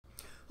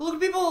Hello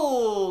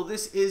people,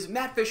 this is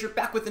Matt Fisher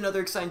back with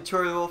another exciting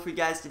tutorial for you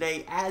guys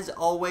today as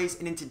always,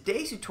 and in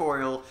today's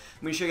tutorial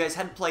I'm going to show you guys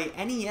how to play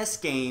NES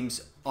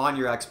games on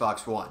your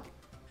Xbox One.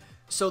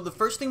 So the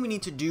first thing we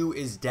need to do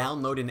is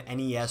download an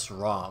NES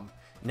ROM.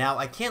 Now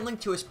I can't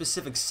link to a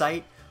specific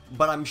site,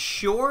 but I'm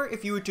sure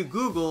if you were to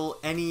Google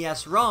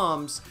NES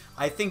ROMs,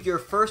 I think your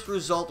first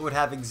result would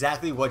have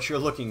exactly what you're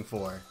looking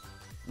for.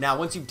 Now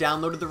once you've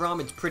downloaded the ROM,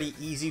 it's pretty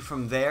easy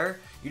from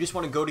there. You just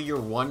want to go to your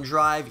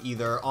OneDrive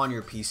either on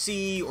your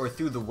PC or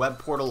through the web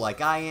portal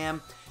like I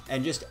am,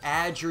 and just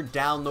add your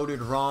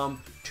downloaded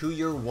ROM to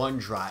your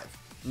OneDrive.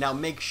 Now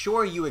make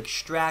sure you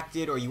extract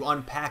it or you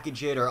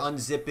unpackage it or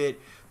unzip it,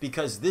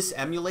 because this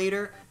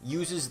emulator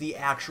uses the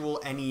actual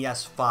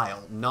NES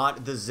file,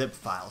 not the zip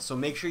file. So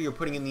make sure you're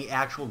putting in the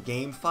actual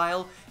game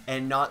file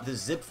and not the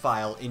zip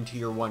file into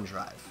your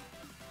OneDrive.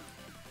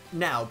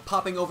 Now,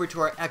 popping over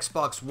to our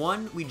Xbox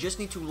One, we just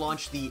need to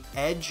launch the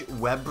Edge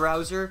web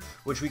browser,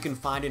 which we can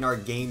find in our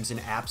Games and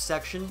Apps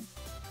section.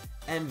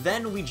 And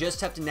then we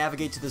just have to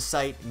navigate to the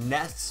site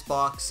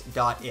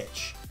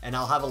nesbox.itch. And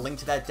I'll have a link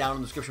to that down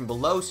in the description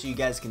below so you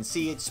guys can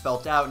see it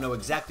spelt out, know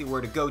exactly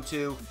where to go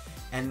to.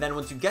 And then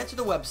once you get to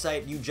the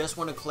website, you just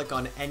want to click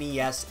on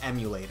NES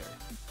Emulator.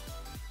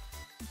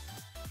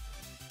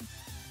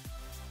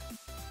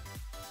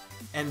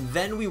 And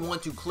then we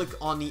want to click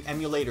on the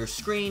emulator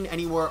screen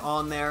anywhere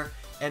on there,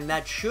 and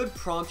that should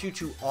prompt you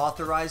to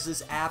authorize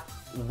this app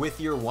with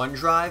your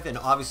OneDrive, and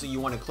obviously you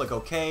want to click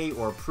OK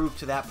or approve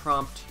to that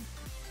prompt.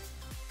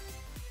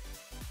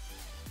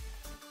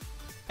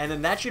 And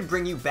then that should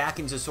bring you back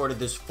into sort of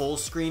this full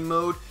screen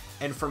mode,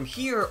 and from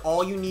here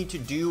all you need to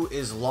do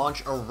is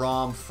launch a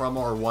ROM from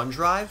our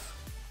OneDrive.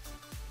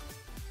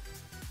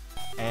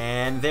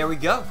 And there we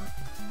go.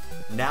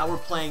 Now we're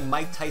playing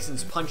Mike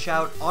Tyson's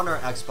Punch-Out on our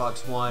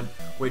Xbox One,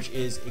 which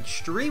is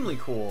extremely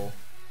cool.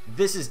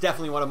 This is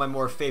definitely one of my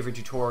more favorite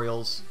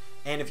tutorials.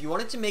 And if you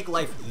wanted to make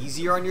life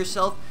easier on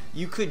yourself,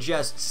 you could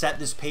just set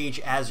this page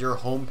as your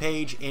home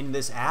page in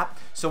this app,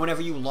 so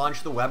whenever you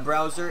launch the web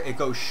browser, it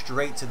goes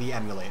straight to the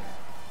emulator.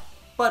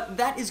 But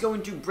that is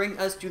going to bring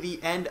us to the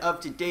end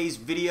of today's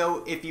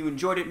video. If you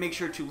enjoyed it, make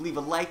sure to leave a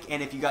like,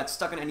 and if you got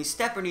stuck on any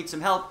step or need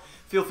some help,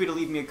 feel free to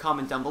leave me a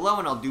comment down below,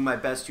 and I'll do my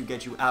best to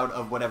get you out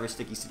of whatever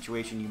sticky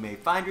situation you may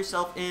find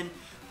yourself in.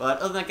 But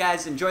other than that,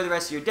 guys, enjoy the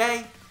rest of your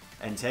day,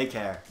 and take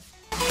care.